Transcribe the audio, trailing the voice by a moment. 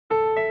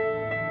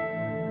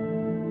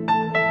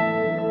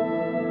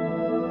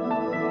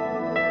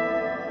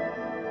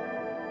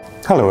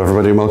Hello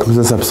everybody and welcome to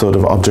this episode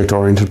of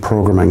Object-Oriented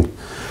Programming.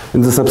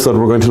 In this episode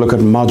we're going to look at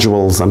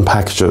modules and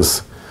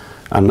packages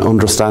and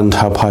understand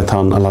how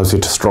Python allows you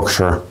to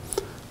structure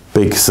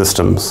big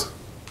systems.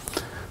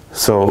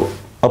 So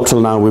up till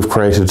now we've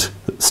created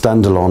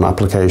standalone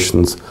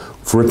applications.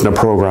 We've written a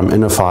program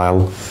in a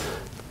file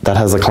that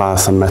has a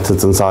class and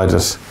methods inside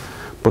it.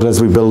 But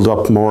as we build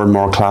up more and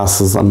more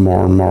classes and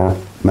more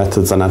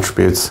methods and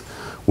attributes,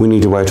 we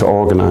need a way to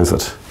organize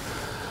it.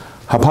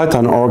 How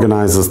Python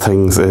organizes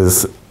things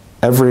is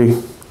every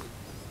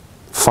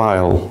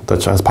file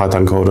that has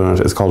Python code in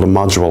it is called a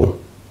module.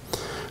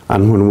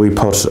 And when we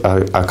put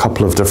a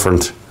couple of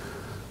different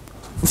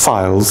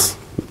files,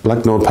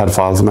 like notepad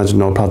files, imagine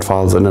notepad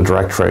files in a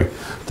directory,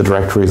 the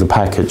directory is a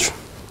package.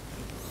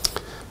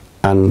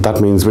 And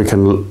that means we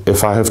can,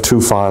 if I have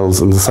two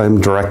files in the same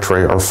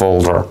directory or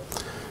folder,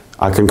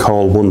 I can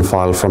call one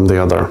file from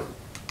the other.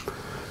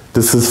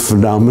 This is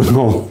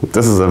phenomenal.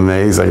 This is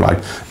amazing.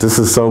 Like, this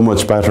is so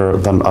much better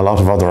than a lot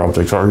of other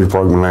object-oriented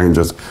programming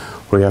languages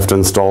where you have to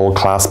install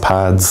class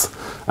paths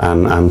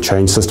and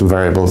change system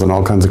variables and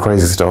all kinds of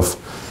crazy stuff.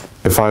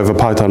 If I have a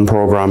Python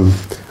program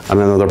and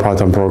another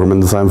Python program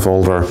in the same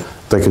folder,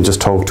 they can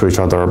just talk to each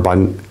other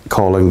by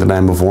calling the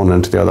name of one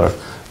into the other.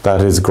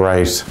 That is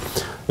great.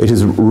 It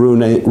is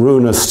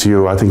ruinous to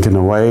you, I think, in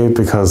a way,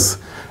 because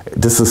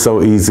this is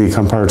so easy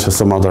compared to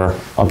some other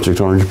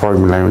object-oriented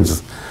programming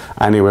languages.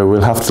 Anyway,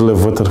 we'll have to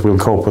live with it, we'll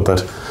cope with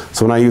it.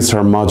 So when I use the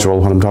term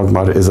module, what I'm talking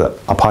about is a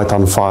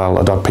Python file,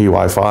 a .py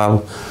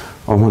file.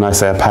 And when I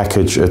say a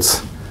package,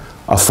 it's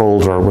a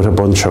folder with a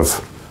bunch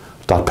of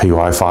 .py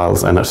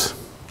files in it.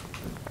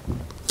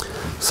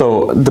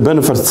 So the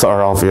benefits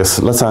are obvious.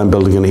 Let's say I'm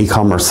building an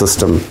e-commerce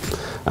system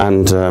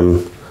and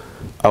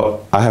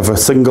I have a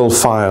single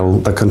file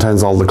that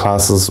contains all the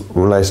classes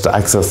related to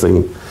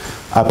accessing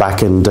a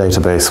back-end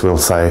database, we'll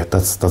say,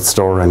 that's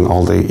storing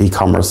all the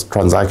e-commerce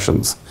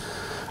transactions.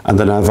 And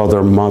then I have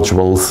other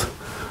modules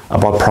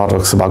about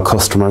products, about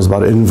customers,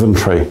 about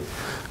inventory,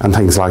 and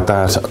things like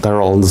that. They're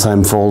all in the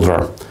same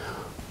folder.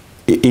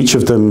 Each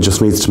of them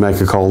just needs to make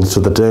a call to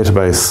the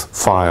database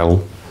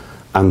file,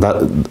 and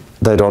that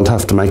they don't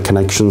have to make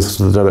connections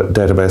to the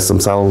database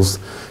themselves.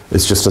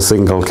 It's just a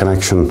single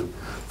connection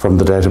from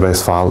the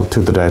database file to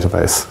the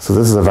database. So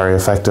this is a very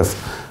effective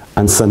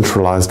and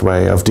centralized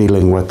way of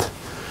dealing with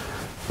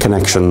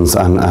connections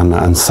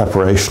and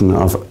separation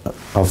of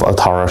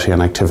authority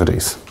and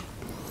activities.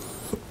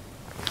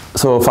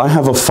 So if I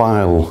have a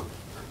file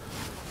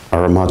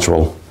or a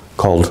module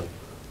called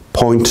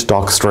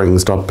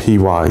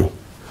point.docstrings.py,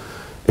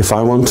 if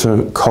I want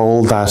to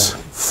call that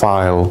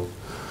file,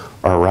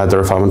 or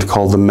rather if I want to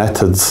call the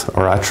methods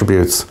or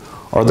attributes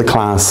or the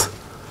class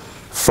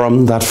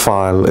from that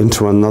file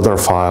into another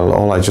file,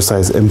 all I just say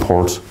is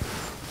import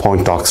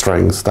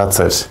point.docstrings. That's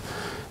it.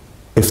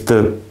 If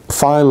the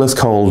file is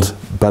called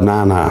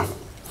banana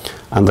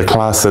and the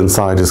class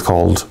inside is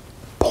called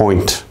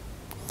point,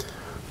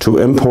 to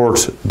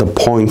import the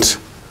point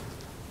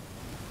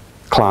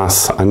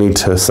class, I need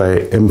to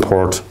say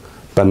import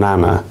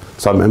banana.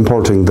 So I'm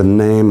importing the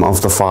name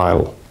of the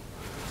file.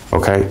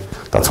 Okay,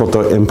 that's what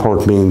the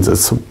import means.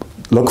 It's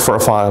look for a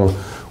file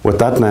with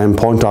that name,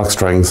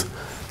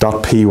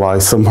 point.docstrings.py,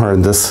 somewhere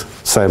in this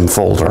same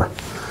folder.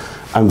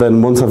 And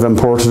then once I've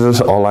imported it,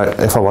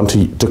 if I want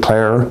to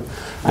declare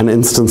an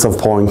instance of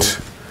point,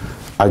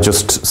 I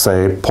just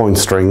say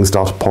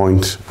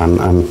point.strings.point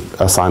and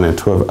assign it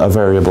to a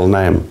variable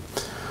name.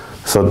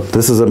 So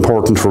this is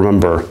important to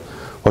remember.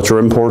 What you're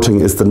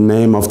importing is the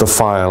name of the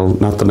file,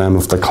 not the name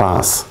of the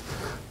class.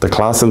 The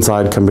class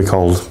inside can be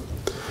called,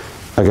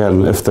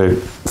 again, if the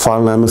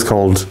file name is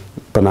called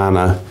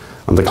banana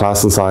and the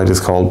class inside is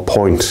called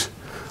point,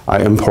 I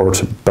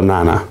import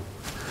banana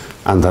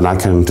and then I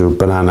can do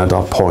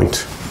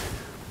banana.point.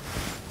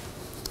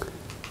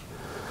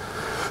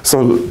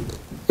 So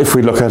if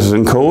we look at it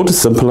in code,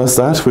 simple as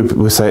that,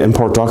 we say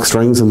import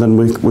docstrings and then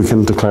we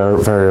can declare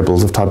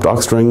variables of type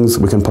docstrings.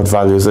 We can put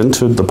values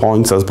into the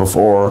points as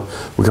before.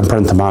 We can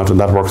print them out and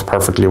that works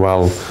perfectly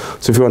well.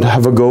 So if you want to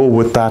have a go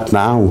with that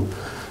now,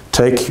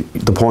 take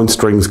the point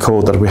strings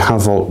code that we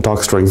have, all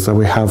docstrings that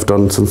we have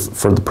done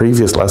for the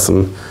previous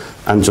lesson,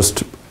 and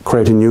just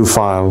create a new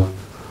file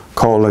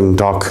calling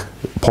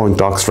point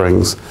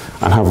docstrings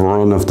and have a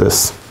run of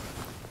this.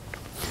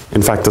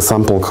 In fact, the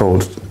sample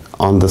code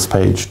on this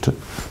page to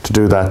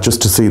do that,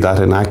 just to see that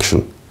in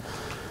action.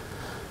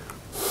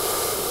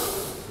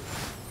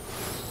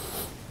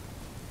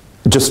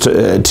 Just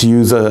to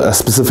use a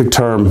specific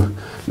term,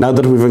 now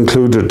that we've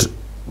included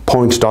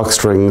point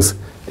docstrings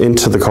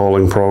into the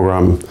calling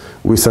program,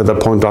 we said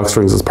that point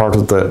docstrings is part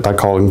of that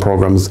calling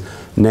program's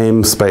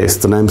namespace.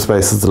 The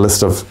namespace is the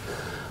list of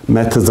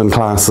methods and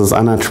classes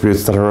and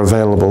attributes that are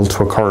available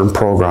to a current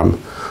program.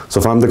 So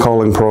if I'm the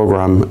calling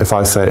program, if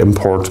I say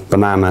import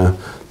banana,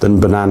 then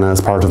banana is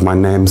part of my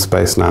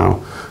namespace now.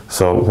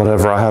 So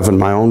whatever I have in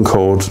my own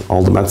code,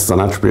 all the methods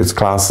and attributes,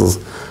 classes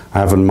I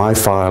have in my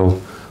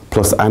file,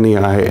 plus any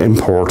I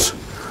import,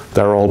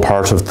 they're all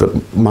part of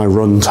my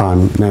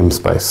runtime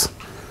namespace.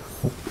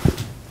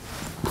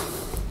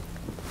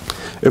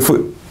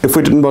 if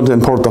we didn't want to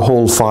import the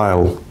whole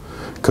file,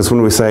 because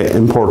when we say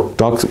import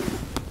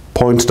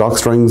point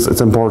docstrings,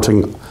 it's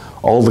importing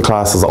all the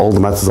classes, all the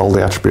methods, all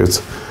the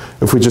attributes.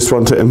 If we just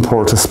want to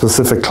import a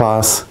specific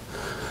class,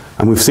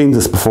 and we've seen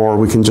this before,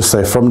 we can just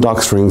say from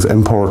docstrings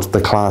import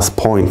the class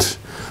point,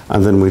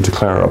 and then we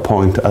declare a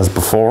point as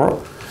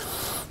before.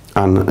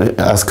 And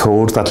as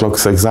code, that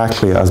looks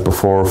exactly as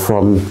before,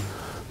 from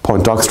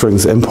point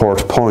docstrings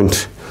import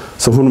point.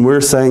 So when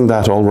we're saying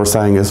that, all we're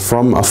saying is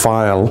from a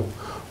file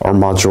or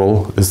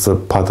module, is the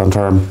Python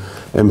term,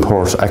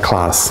 import a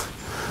class.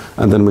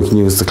 And then we can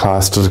use the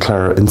class to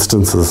declare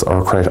instances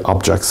or create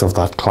objects of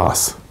that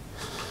class.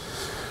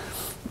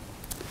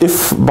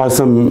 If by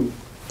some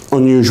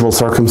unusual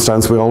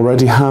circumstance we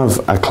already have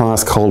a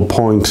class called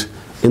point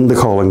in the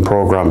calling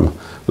program,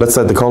 let's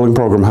say the calling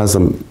program has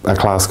a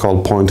class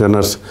called point in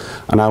it,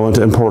 and I want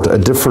to import a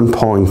different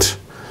point,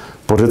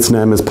 but its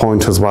name is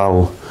point as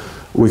well,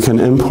 we can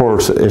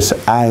import it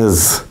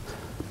as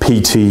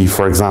PT,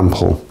 for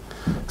example.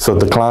 So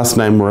the class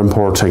name we're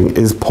importing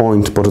is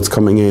point, but it's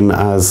coming in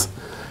as,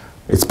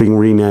 it's being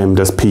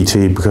renamed as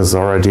PT because there's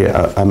already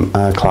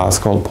a class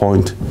called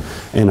point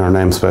in our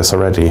namespace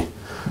already.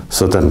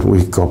 So then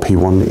we go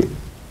P1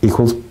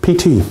 equals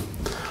PT.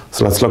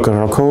 So let's look at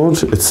our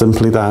code. It's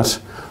simply that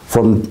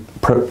from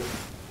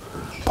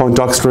point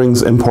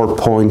docstrings import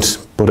point,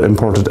 but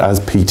import it as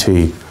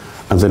PT.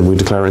 And then we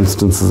declare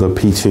instances of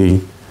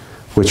PT,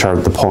 which are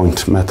the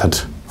point method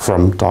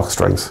from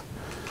docstrings.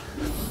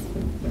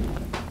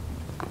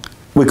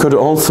 We could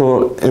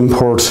also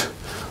import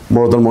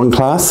more than one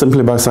class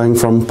simply by saying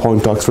from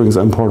point docstrings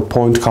import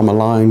point, comma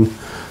line,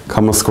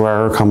 comma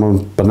square,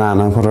 comma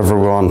banana, whatever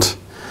we want.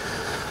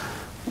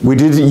 We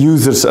did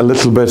use it a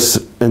little bit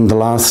in the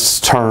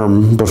last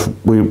term, but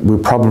we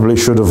probably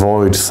should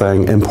avoid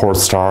saying import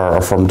star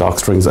or from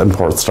docstrings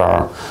import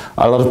star.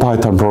 A lot of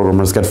Python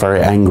programmers get very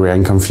angry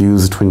and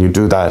confused when you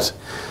do that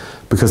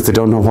because they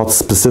don't know what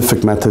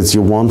specific methods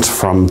you want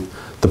from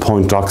the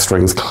point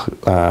docstrings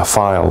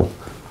file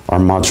or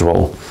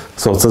module.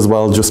 So it's as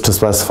well just to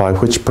specify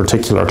which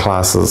particular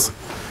classes,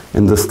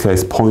 in this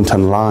case point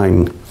and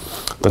line,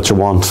 that you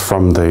want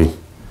from the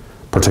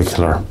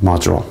particular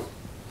module.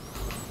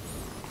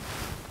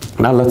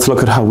 Now let's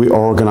look at how we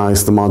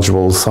organize the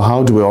modules. So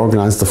how do we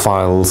organize the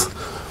files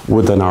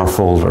within our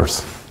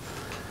folders?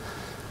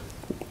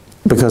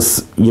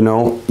 Because, you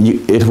know,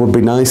 it would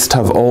be nice to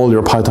have all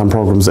your Python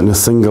programs in a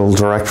single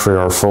directory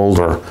or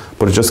folder,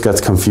 but it just gets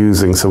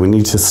confusing, so we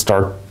need to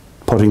start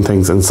putting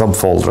things in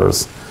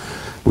subfolders.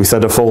 We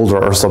said a folder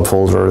or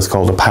subfolder is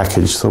called a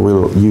package, so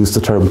we'll use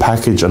the term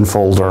package and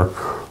folder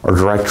or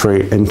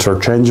directory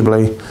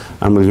interchangeably,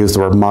 and we'll use the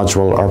word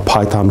module or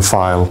Python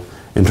file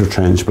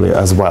interchangeably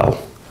as well.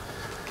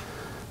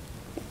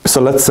 So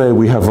let's say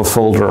we have a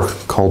folder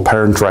called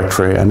parent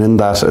directory, and in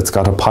that it's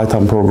got a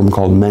Python program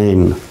called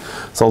main.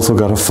 It's also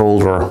got a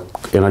folder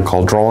in it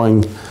called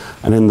drawing,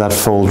 and in that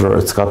folder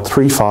it's got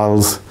three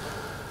files,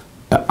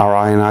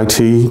 our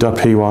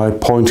init.py,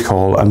 point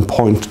call, and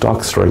point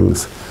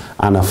docstrings,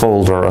 and a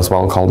folder as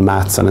well called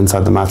maths, and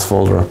inside the maths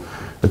folder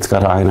it's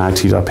got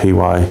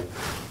init.py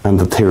and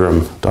the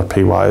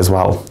theorem.py as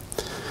well.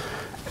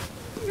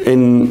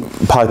 In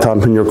Python,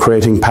 when you're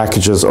creating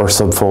packages or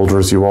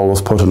subfolders, you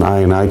always put an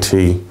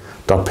init.py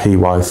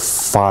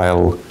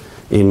file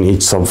in each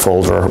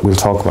subfolder. We'll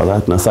talk about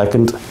that in a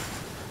second.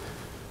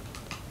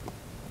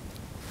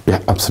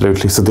 Yeah,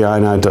 absolutely. So the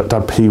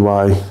init.py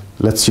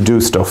lets you do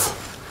stuff.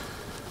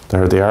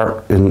 There they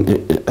are.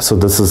 So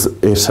this is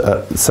it.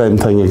 Same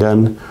thing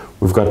again.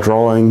 We've got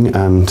drawing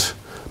and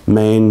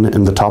main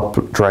in the top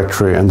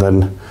directory, and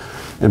then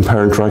in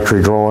parent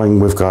directory drawing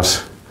we've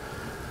got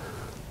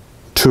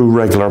two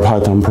regular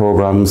Python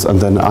programs, and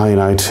then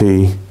init,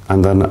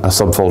 and then a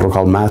subfolder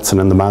called maths, and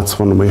in the maths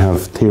one we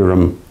have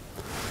theorem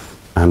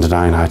and an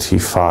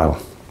init file.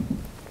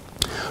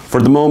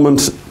 For the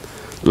moment,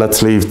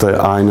 let's leave the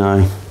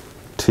init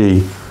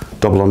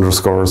double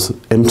underscores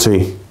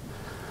empty,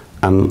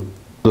 and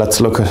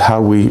let's look at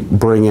how we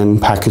bring in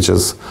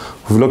packages.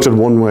 We've looked at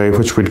one way,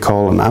 which we'd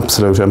call an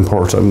absolute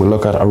import, and we'll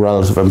look at a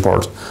relative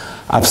import.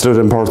 Absolute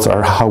imports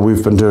are how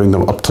we've been doing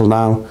them up till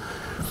now.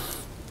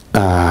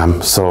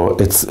 So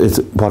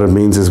what it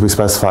means is we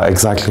specify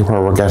exactly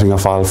where we're getting a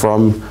file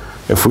from.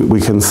 If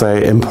we can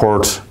say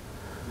import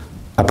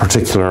a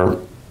particular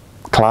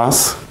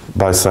class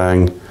by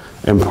saying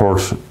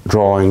import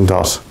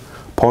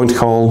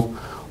drawing.pointCall,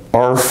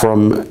 or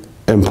from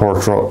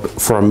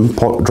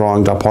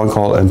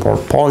drawing.pointCall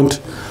import point,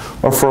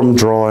 or from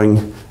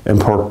drawing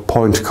import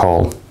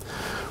pointCall.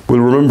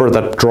 We'll remember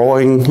that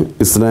drawing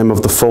is the name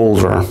of the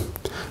folder,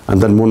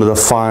 and then one of the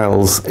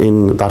files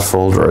in that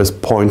folder is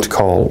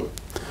pointCall.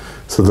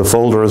 So the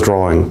folder is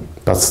drawing,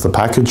 that's the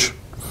package,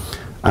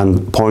 and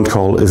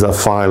pointCall is a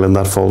file in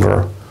that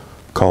folder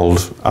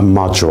called a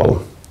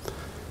module.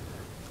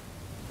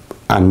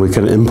 And we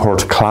can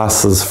import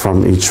classes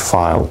from each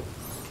file.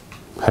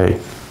 Hey,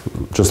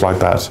 just like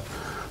that.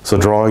 So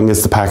drawing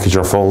is the package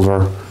or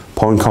folder,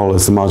 pointCall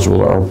is the module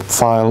or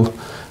file,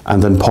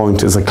 and then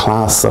point is a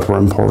class that we're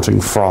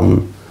importing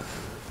from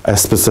a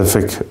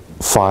specific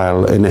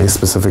file in a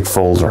specific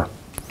folder.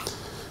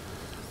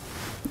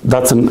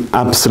 That's an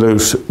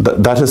absolute,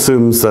 that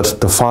assumes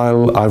that the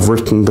file I've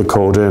written the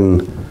code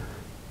in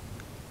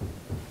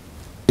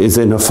is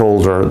in a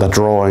folder, that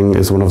drawing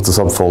is one of the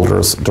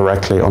subfolders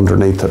directly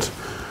underneath it.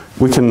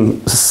 We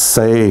can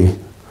say,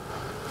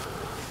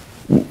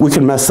 we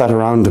can mess that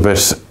around a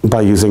bit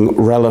by using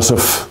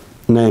relative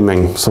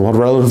naming. So what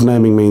relative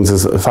naming means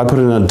is if I put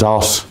in a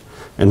dot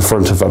in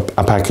front of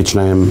a package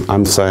name,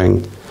 I'm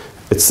saying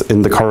it's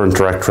in the current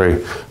directory.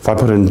 If I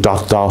put in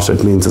dot dot,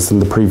 it means it's in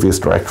the previous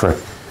directory.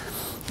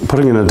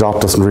 Putting in a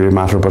dot doesn't really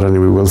matter, but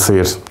anyway, we'll see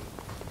it.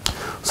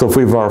 So if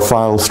we have our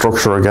file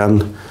structure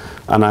again,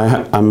 and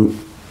I'm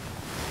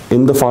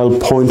in the file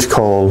point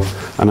call,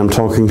 and I'm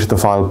talking to the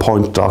file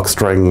point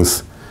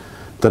docstrings,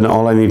 then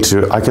all I need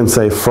to do, I can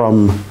say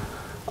from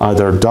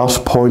either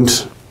dot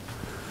point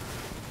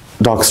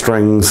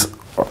docstrings,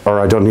 or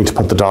I don't need to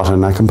put the dot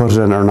in, I can put it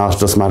in or not, it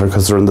doesn't matter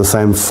because they're in the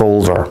same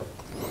folder.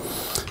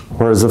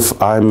 Whereas if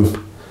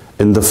I'm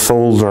in the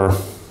folder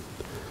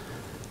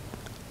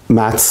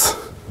maths,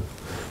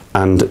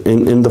 and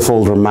in the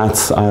folder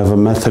maths I have a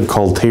method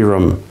called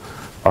theorem,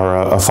 or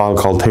a file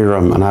called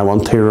theorem, and I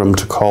want theorem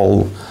to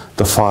call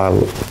the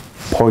file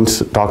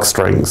point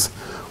docstrings,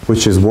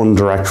 which is one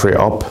directory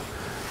up,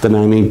 then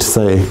I need to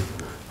say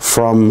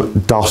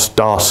from dot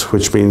dot,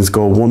 which means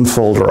go one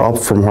folder up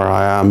from where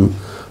I am,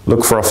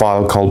 look for a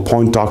file called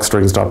point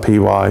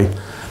docstrings.py,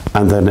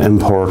 and then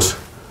import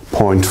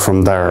point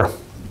from there.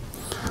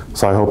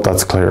 So I hope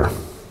that's clear.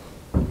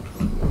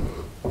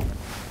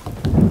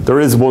 There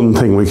is one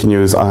thing we can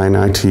use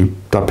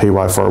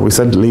init.py for. We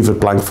said leave it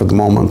blank for the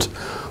moment,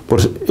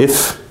 but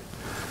if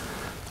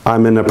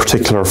I'm in a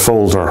particular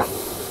folder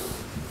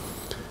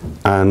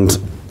and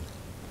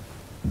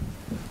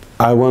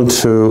I want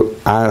to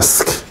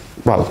ask,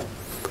 well,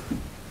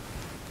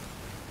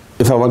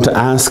 if I want to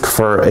ask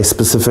for a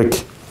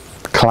specific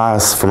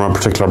class from a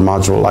particular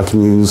module, I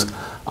can use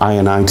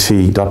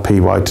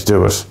init.py to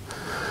do it.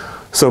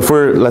 So if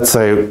we're, let's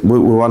say, we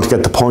want to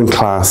get the point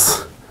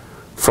class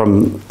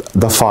from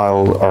the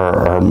file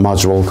or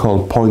module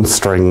called point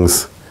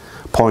strings,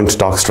 point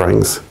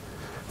docstrings.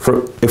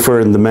 If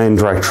we're in the main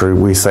directory,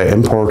 we say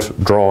import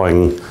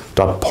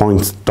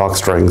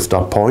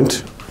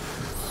drawing.point.docstrings.point.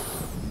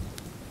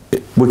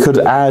 We could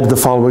add the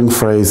following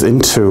phrase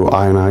into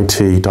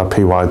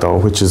init.py though,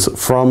 which is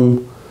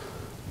from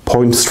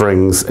point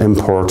strings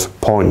import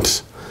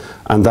point.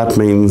 And that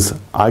means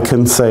I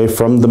can say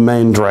from the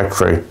main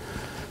directory,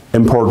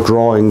 import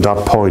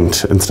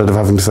drawing.point, instead of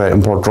having to say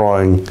import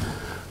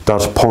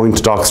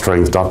drawing.point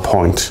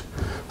docstrings.point.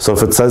 So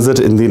if it says it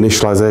in the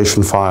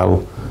initialization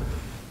file,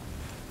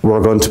 we're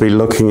going to be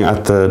looking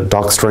at the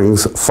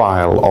docstrings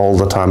file all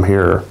the time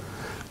here,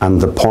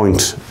 and the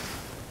point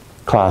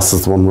class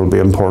is the one we'll be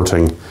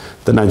importing.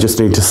 Then I just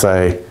need to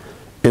say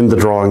in the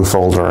drawing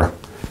folder,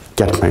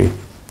 get me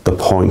the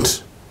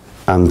point,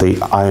 and the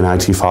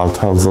init file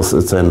tells us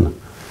it's in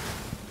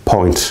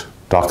point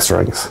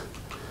docstrings.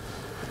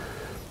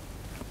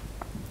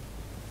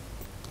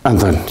 And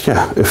then,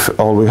 yeah, if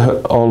all we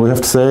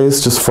have to say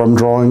is just from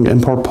drawing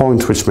import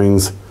point, which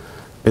means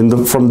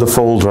from the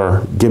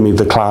folder, give me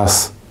the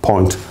class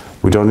point.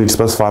 We don't need to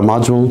specify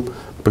module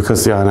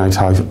because the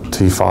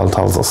init file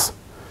tells us.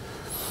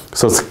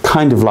 So it's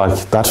kind of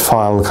like that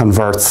file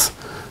converts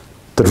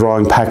the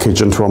drawing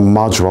package into a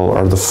module,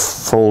 or the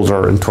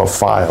folder into a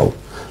file.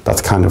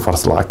 That's kind of what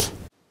it's like.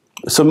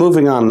 So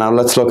moving on now,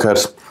 let's look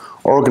at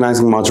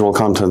organizing module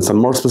contents, and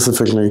more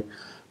specifically,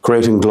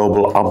 creating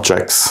global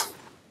objects.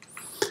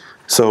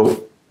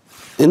 So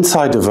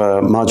inside of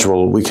a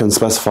module, we can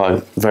specify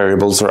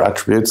variables or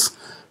attributes,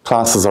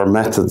 classes or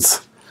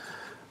methods.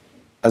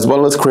 As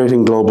well as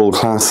creating global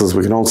classes,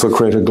 we can also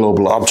create a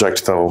global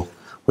object though,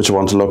 which I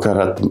want to look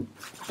at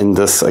in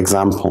this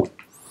example.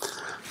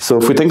 So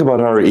if we think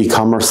about our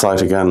e-commerce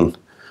site again,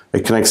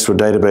 it connects to a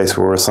database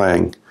where we're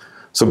saying,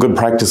 so good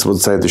practice would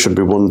say there should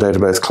be one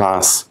database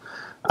class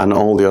and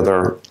all the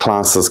other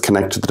classes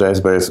connect to the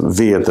database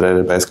via the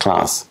database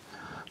class.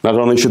 Not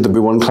only should there be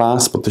one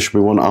class, but there should be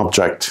one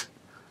object,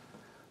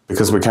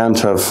 because we can't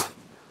have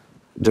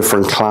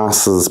different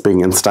classes being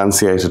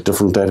instantiated,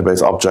 different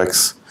database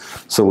objects.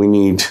 So we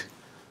need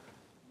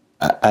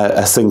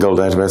a single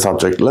database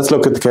object. Let's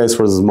look at the case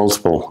where there's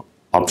multiple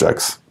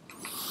objects.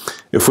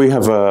 If we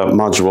have a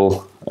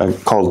module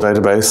called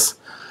database,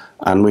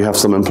 and we have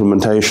some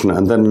implementation,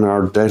 and then in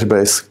our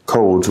database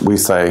code we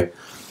say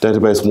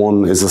database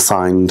 1 is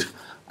assigned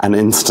an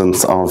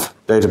instance of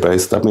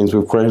database. That means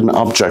we've created an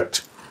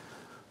object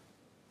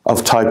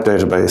of type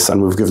database,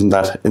 and we've given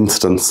that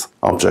instance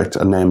object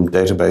a name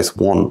database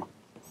 1.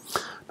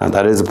 And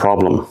that is a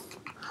problem.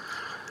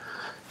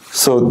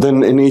 So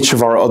then in each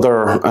of our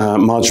other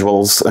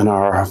modules, in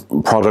our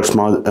product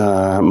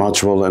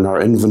module, in our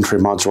inventory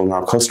module, in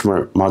our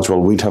customer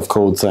module, we'd have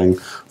code saying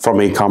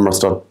from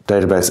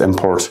e-commerce.database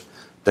import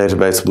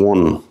database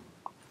 1.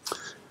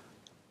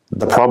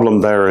 The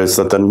problem there is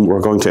that then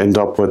we're going to end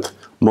up with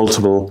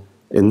multiple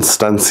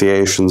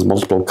instantiations,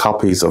 multiple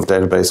copies of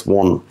database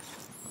 1.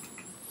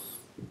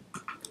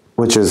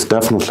 which is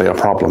definitely a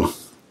problem,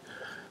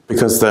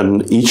 because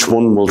then each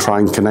one will try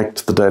and connect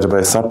to the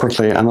database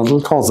separately and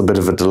it'll cause a bit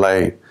of a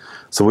delay.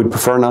 So we'd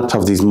prefer not to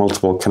have these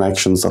multiple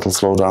connections that'll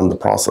slow down the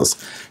process.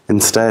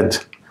 Instead,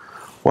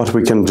 what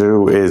we can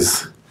do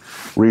is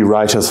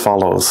rewrite as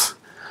follows.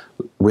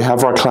 We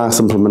have our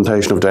class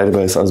implementation of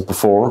database as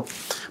before,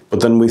 but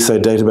then we say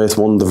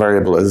database1, the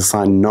variable, is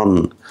assigned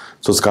none.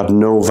 So it's got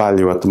no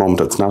value at the moment.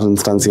 It's not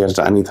instantiated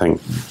to anything.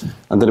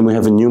 And then we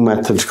have a new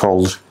method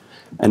called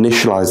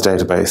initialize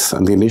database,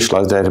 and the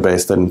initialize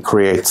database then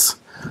creates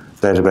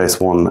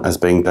database1 as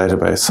being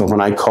database. So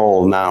when I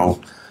call now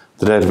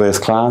the database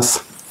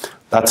class,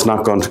 that's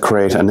not going to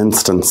create an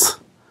instance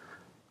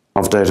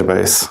of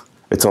database.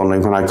 It's only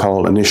when I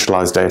call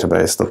initialize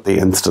database that the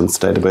instance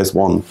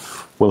database1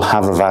 will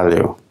have a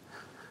value.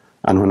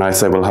 And when I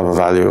say will have a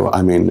value,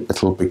 I mean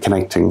it'll be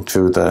connecting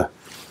to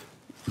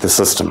the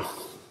system.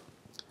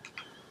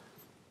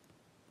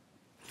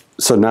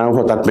 So now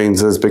what that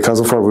means is,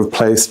 because of where we've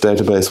placed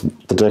database,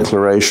 the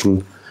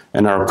declaration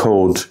in our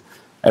code,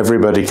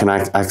 everybody can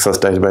access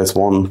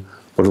database1,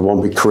 but it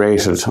won't be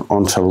created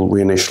until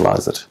we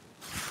initialize it.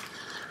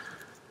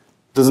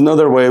 There's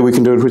another way we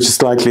can do it which is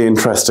slightly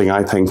interesting,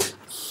 I think.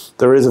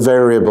 There is a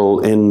variable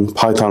in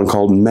Python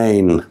called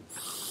main,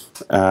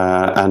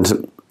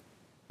 and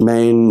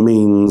main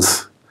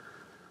means,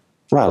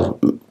 well,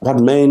 what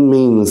main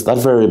means, that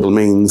variable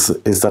means,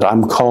 is that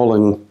I'm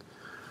calling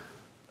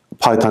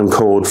Python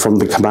code from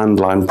the command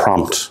line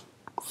prompt.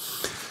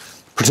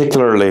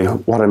 Particularly,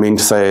 what I mean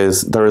to say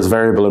is there is a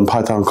variable in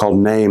Python called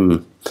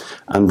name,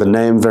 and the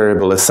name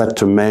variable is set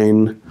to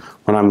main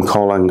when I'm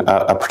calling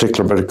a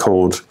particular bit of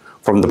code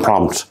from the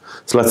prompt.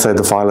 So let's say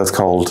the file is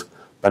called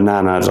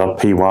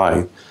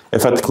banana.py.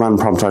 If at the command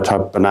prompt I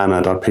type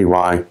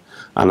banana.py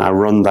and I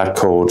run that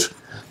code,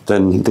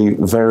 then the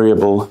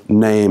variable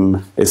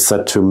name is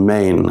set to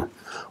main.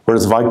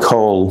 Whereas if I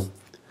call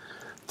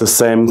the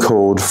same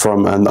code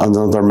from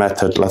another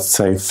method, let's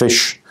say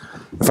fish,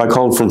 if I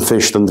call from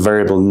fish, then the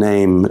variable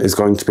name is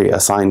going to be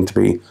assigned to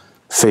be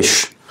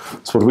fish.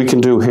 So what we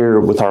can do here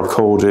with our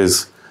code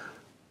is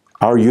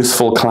our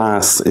useful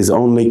class is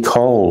only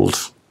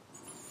called,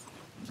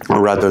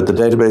 or rather the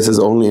database is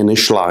only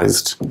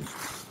initialized,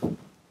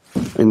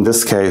 in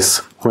this case,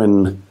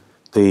 when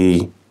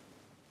the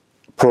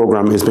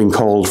program is being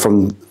called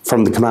from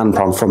the command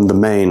prompt, from the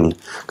main.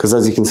 Because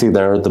as you can see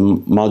there, the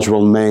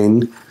module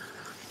main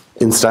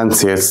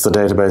instantiates the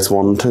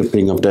database1 to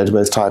being of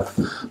database type.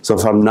 So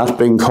if I'm not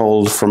being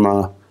called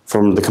from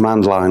the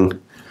command line,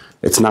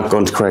 it's not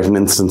going to create an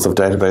instance of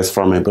database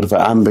for me. But if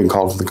I am being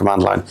called from the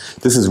command line,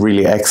 this is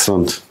really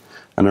excellent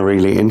and a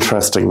really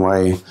interesting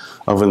way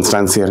of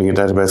instantiating a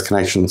database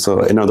connection. So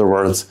in other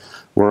words,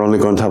 we're only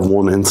going to have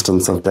one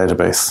instance of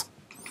database.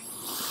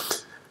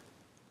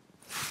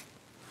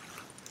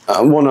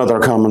 One other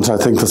comment I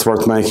think that's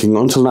worth making.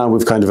 Until now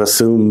we've kind of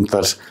assumed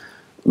that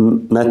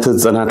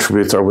methods and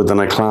attributes are within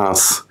a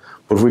class,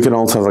 but we can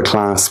also have a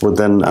class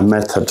within a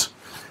method.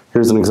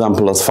 Here's an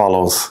example as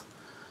follows.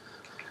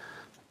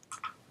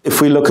 If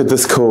we look at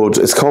this code,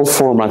 it's called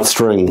format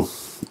string,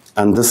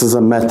 and this is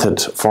a method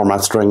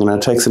format string, and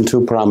it takes in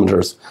two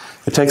parameters.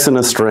 It takes in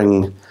a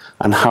string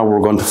and how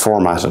we're going to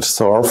format it.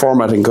 So our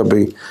formatting could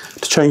be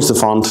to change the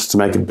font, to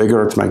make it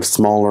bigger, to make it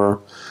smaller,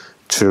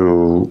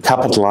 to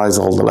capitalize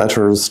all the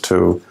letters,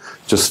 to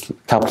just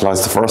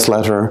capitalize the first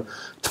letter,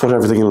 to put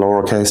everything in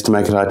lowercase, to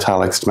make it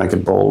italics, to make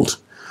it bold.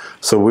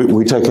 So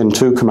we take in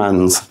two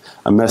commands,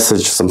 a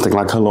message, something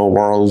like hello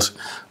world,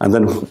 and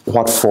then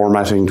what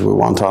formatting do we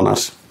want on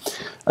it.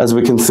 As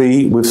we can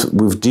see,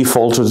 we've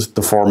defaulted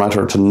the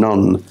formatter to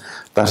none.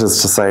 That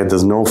is to say,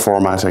 there's no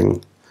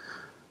formatting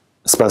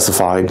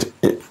specified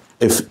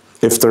if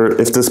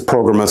this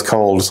program is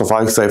called. So if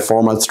I say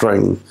format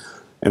string,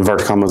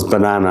 inverted commas,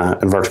 banana,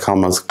 inverted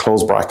commas,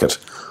 close bracket,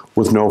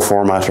 with no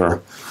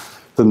formatter,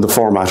 then the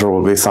formatter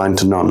will be assigned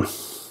to none.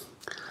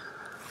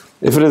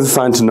 If it is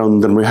assigned to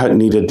none, then we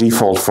need a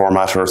default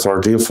formatter. So our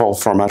default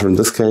formatter in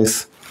this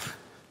case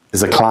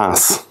is a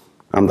class,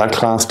 and that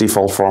class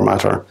default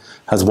formatter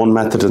has one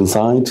method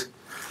inside,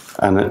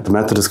 and the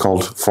method is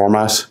called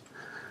format,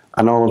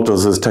 and all it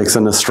does is takes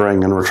in a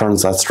string and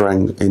returns that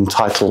string in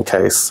title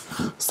case.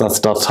 So that's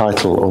dot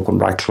title, open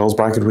bracket, close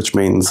bracket, which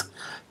means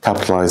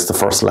capitalize the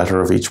first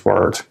letter of each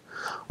word.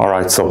 All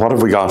right, so what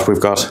have we got? We've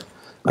got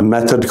a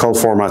method called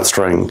format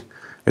string.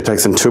 It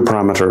takes in two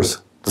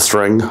parameters, the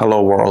string,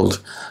 hello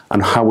world,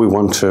 and how we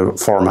want to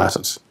format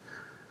it.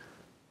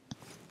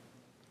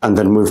 And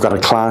then we've got a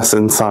class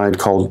inside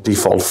called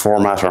default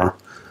formatter,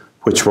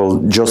 which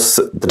will just,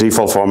 the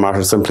default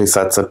formatter simply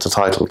sets it to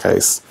title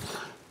case.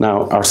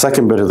 Now, our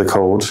second bit of the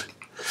code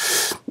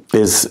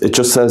is, it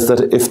just says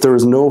that if there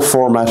is no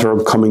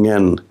formatter coming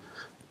in,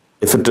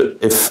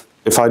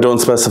 if I don't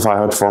specify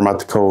how to format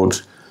the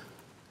code,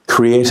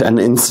 create an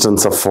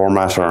instance of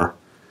formatter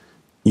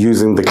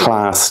using the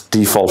class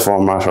default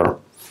formatter,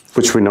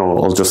 which we know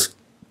will just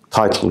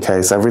title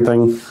case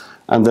everything,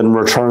 and then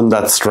return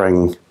that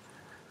string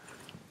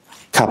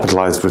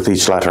capitalized with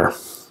each letter.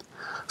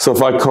 So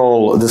if I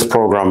call this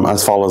program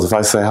as follows, if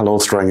I say hello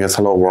string is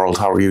hello world,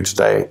 how are you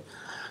today?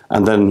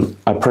 And then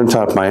I print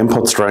out my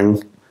input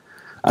string,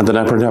 and then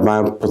I print out my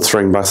output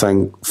string by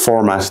saying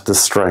format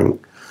this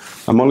string.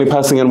 I'm only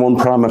passing in one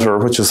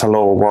parameter, which is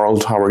hello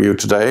world, how are you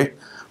today,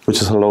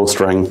 which is hello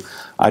string.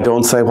 I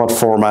don't say what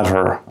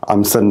formatter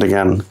I'm sending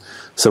in.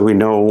 So we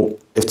know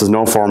if there's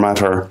no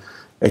formatter,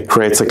 it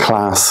creates a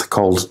class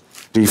called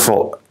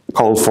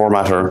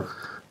formatter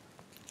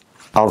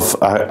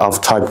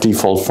of type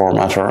default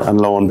formatter,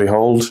 and lo and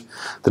behold,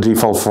 the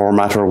default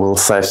formatter will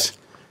set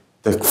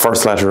the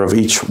first letter of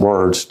each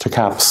word to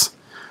caps.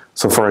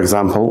 So for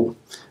example,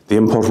 the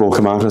input will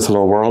come out as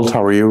hello world,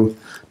 how are you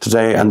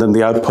today, and then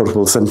the output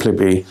will simply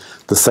be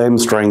the same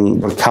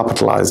string but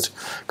capitalized.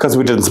 Because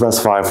we didn't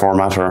specify a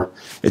formatter,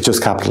 it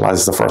just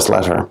capitalizes the first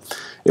letter.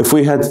 If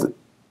we had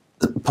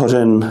put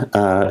in,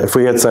 if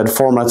we had said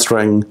format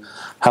string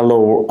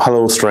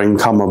hello string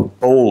comma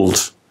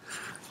bold,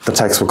 the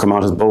text will come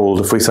out as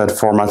bold. If we said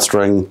format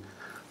string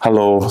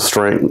hello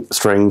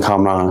string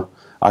comma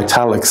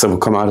italics, it will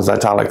come out as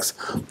italics.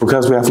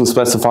 Because we haven't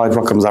specified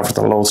what comes after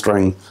the hello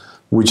string,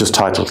 we just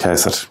title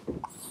case it.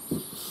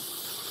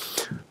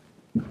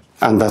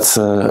 And that's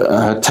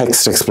a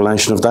text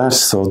explanation of that.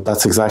 So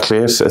that's exactly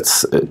it.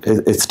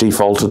 It's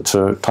defaulted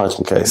to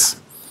title case.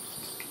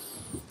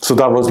 So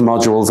that was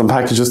modules and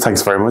packages.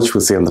 Thanks very much.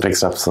 We'll see you in the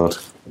next episode.